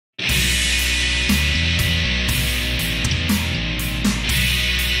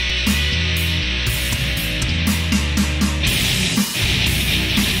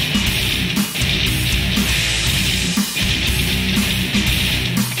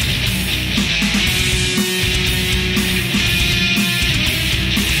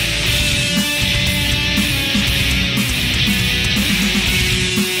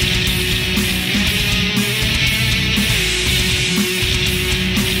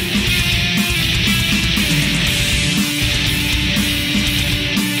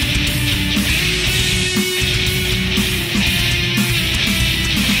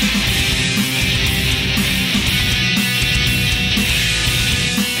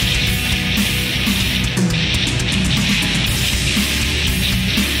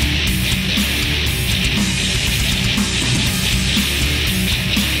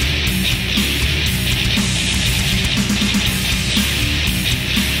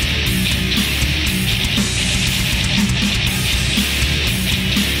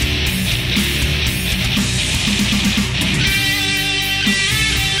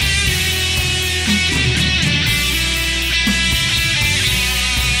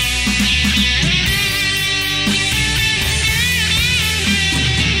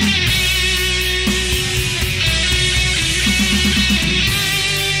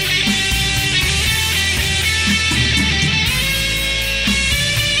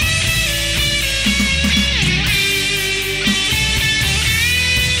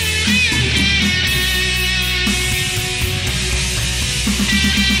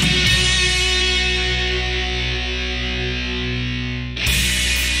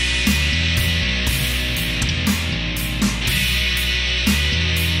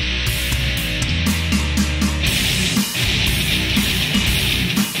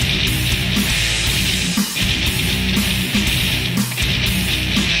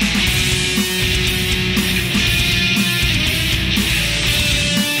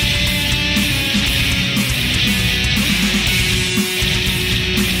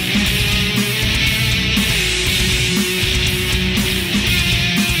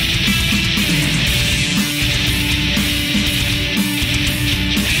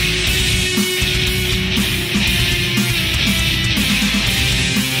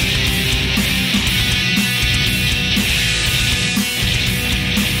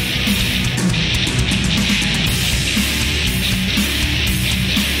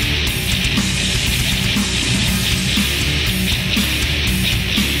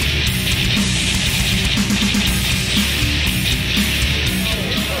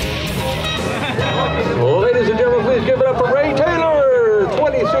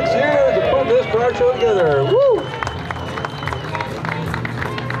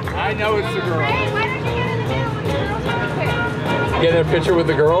I know it's the girl. Getting a picture with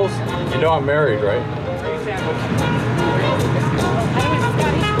the girls? You know I'm married, right?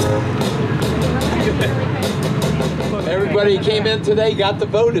 Everybody who came in today got the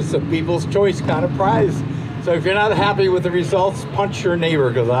vote. It's a People's Choice kind of prize. So if you're not happy with the results, punch your neighbor,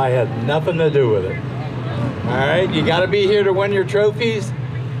 because I had nothing to do with it. All right, you got to be here to win your trophies,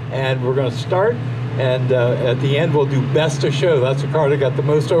 and we're going to start. And at the end, we'll do best of show. That's the car that got the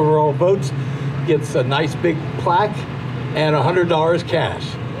most overall votes, gets a nice big plaque and $100 cash.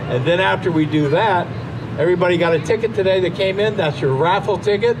 And then after we do that, everybody got a ticket today that came in. That's your raffle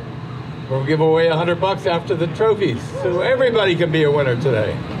ticket. We'll give away $100 after the trophies. So everybody can be a winner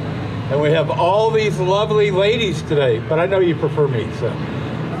today. And we have all these lovely ladies today, but I know you prefer me, so.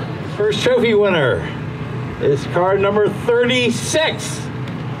 First trophy winner is car number 36.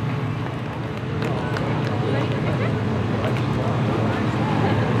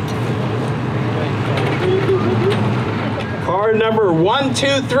 Car number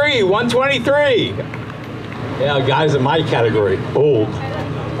 123, 123. Yeah, guys in my category, old.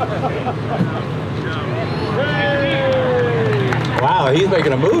 Wow, he's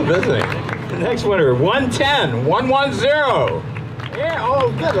making a move, isn't he? The next winner, 110, 110. Yeah,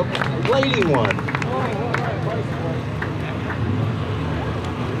 oh, good, a lady one.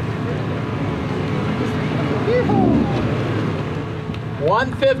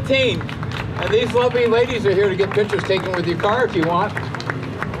 115. And these lovely ladies are here to get pictures taken with your car if you want.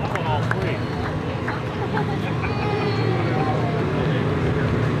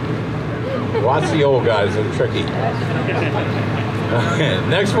 Watch the old guys, they're tricky. Okay,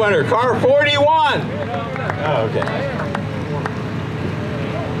 next winner, car 41. Oh, okay.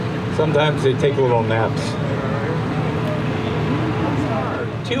 Sometimes they take little naps.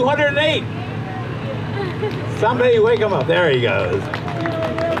 208. Somebody wake him up. There he goes.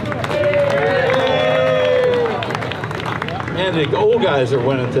 And the old guys are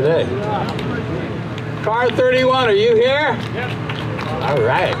winning today. Car 31, are you here? Yep. All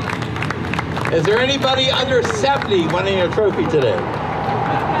right. Is there anybody under 70 winning a trophy today?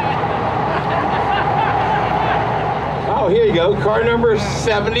 Oh, here you go. Car number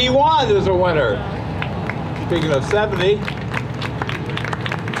 71 is a winner. Speaking of 70,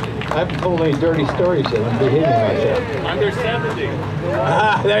 I haven't told any dirty stories yet. I'm behaving myself. Under 70.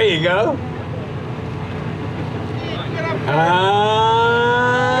 Ah, there you go.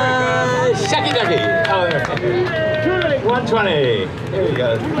 Shucky ducky. Oh, there. 120. There you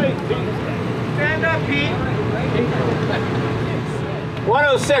go. Stand up, Pete.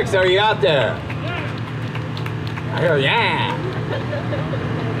 106. Are you out there? I hear yeah.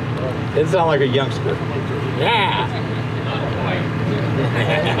 It sounds like a youngster. Yeah.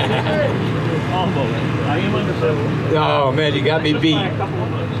 Oh man, you got me beat.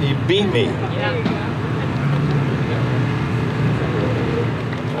 You beat me.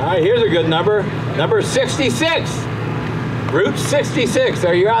 All right, here's a good number. Number 66. Route 66.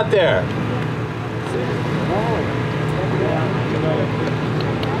 Are you out there?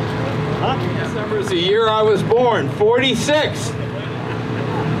 This number is the year I was born. 46.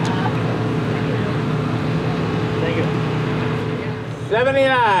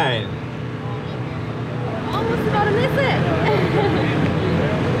 79. Almost about to miss it.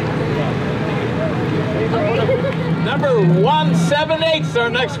 Number 178 is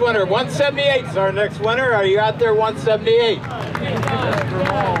our next winner. 178 is our next winner. Are you out there, 178?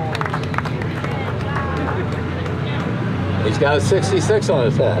 He's got a 66 on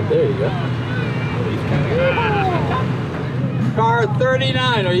his hat. There you go. Car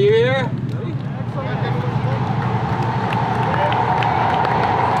 39, are you here?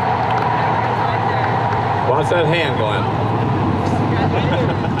 What's that hand going?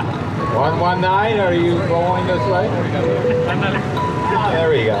 119, are you rolling this way? Oh, there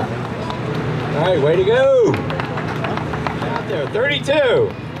we go. All right, way to go. Out there, 32.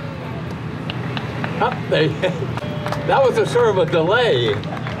 Up there. That was a sort of a delay.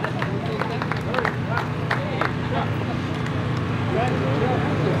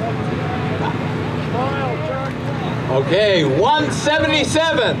 Okay,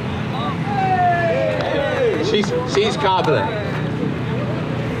 177. She's confident.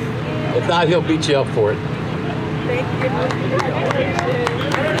 If not, he'll beat you up for it.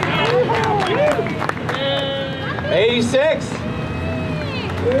 86.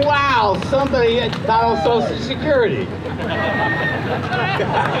 Wow, somebody got on Social Security.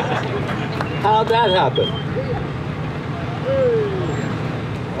 How'd that happen?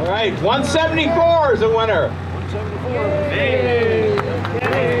 All right, 174 is a winner.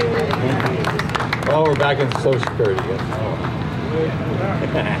 174. Well, we're back in Social Security again.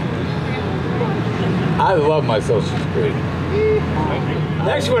 I love my Social Security.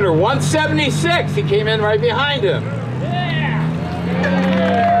 Next winner, 176. He came in right behind him.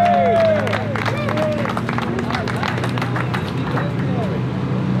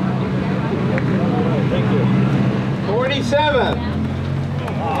 47.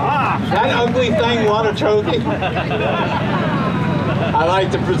 That ugly thing won a trophy. I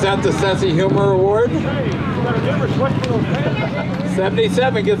like to present the Sense of Humor Award.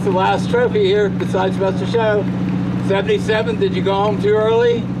 77 gets the last trophy here besides Best of Show. 77, did you go home too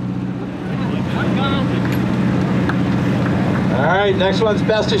early? All right, next one's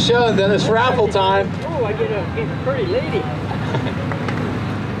Best of Show, and then it's raffle time. Oh, I get a pretty lady.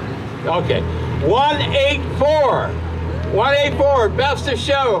 Okay, 184. 184, Best of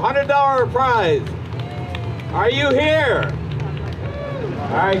Show, $100 prize. Are you here?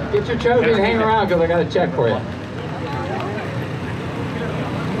 All right, get your trophy and hang around because I got a check for you.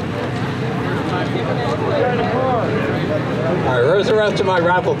 All right, where's the rest of my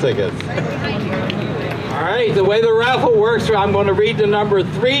raffle tickets? All right, the way the raffle works, I'm going to read the number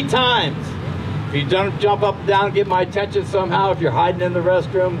 3 times. If you don't jump up and down and get my attention somehow, if you're hiding in the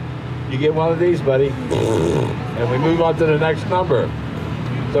restroom, you get one of these, buddy. And we move on to the next number.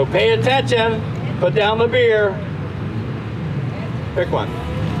 So pay attention, put down the beer. Pick one.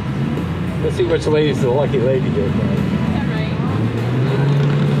 Let's see which lady's the lucky lady here.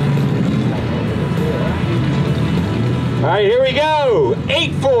 All right, here we go.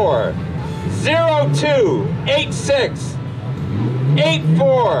 840286.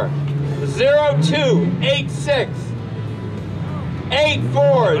 840286.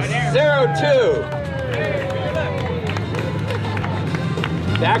 8402.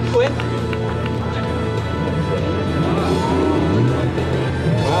 That quick?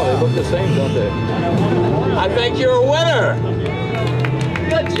 Wow, they look the same, don't they? I think you're a winner.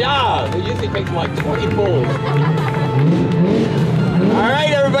 Good job. It usually takes like 20 pulls. All right,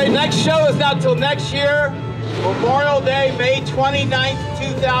 everybody. Next show is not till next year. Memorial Day, May 29th,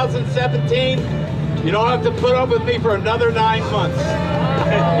 2017. You don't have to put up with me for another 9 months.